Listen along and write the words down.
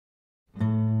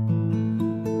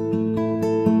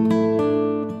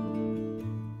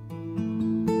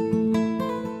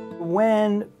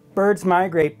Birds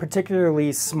migrate,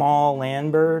 particularly small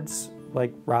land birds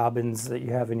like robins that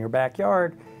you have in your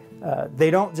backyard. They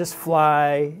don't just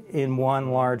fly in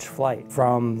one large flight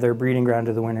from their breeding ground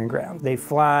to the wintering ground. They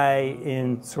fly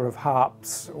in sort of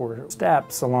hops or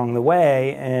steps along the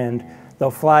way, and they'll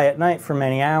fly at night for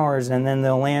many hours, and then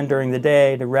they'll land during the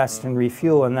day to rest and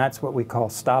refuel, and that's what we call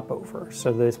stopovers.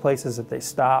 So there's places that they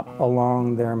stop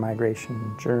along their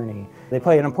migration journey. They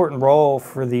play an important role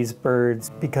for these birds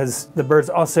because the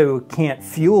birds also can't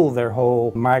fuel their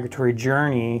whole migratory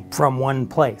journey from one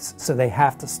place. So they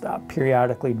have to stop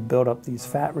periodically to build up these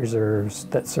fat reserves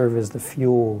that serve as the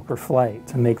fuel for flight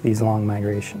to make these long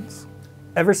migrations.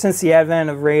 Ever since the advent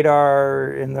of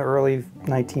radar in the early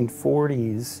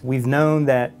 1940s, we've known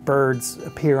that birds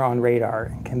appear on radar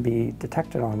and can be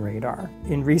detected on radar.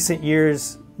 In recent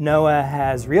years, NOAA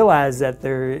has realized that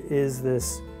there is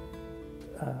this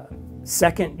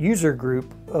second user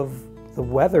group of the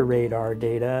weather radar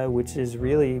data, which is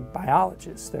really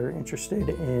biologists. They're interested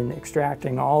in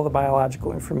extracting all the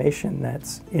biological information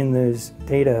that's in those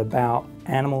data about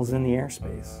animals in the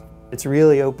airspace. It's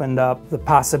really opened up the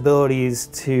possibilities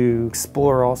to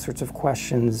explore all sorts of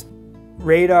questions.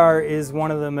 Radar is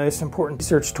one of the most important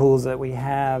research tools that we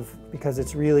have because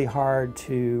it's really hard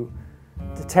to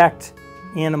detect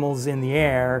animals in the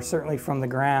air, certainly from the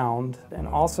ground, and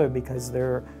also because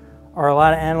there are a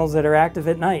lot of animals that are active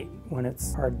at night when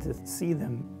it's hard to see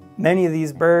them. Many of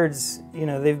these birds,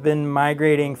 they've been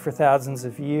migrating for thousands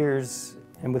of years,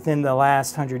 and within the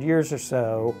last 100 years or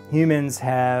so, humans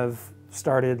have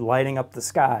started lighting up the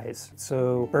skies.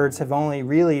 So birds have only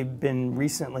really been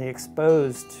recently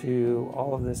exposed to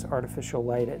all of this artificial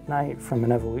light at night from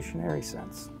an evolutionary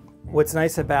sense. What's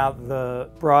nice about the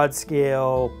broad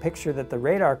scale picture that the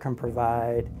radar can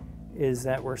provide is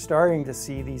that we're starting to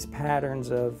see these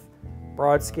patterns of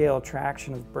broad scale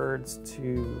attraction of birds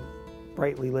to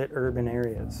brightly lit urban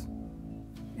areas.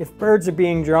 If birds are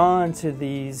being drawn to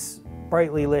these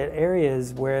brightly lit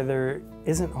areas where there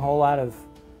isn't a whole lot of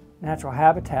natural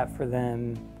habitat for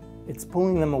them, it's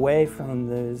pulling them away from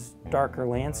those darker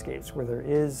landscapes where there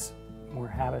is more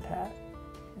habitat.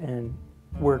 And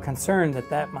we're concerned that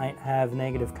that might have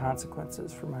negative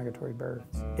consequences for migratory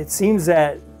birds. It seems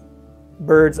that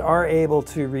birds are able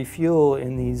to refuel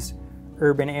in these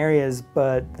urban areas,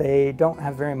 but they don't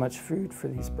have very much food for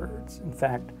these birds. In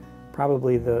fact,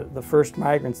 probably the first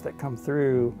migrants that come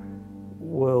through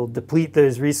will deplete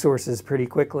those resources pretty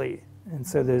quickly. And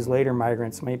so those later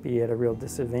migrants might be at a real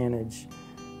disadvantage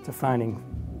to finding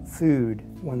food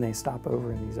when they stop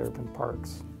over in these urban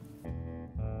parks.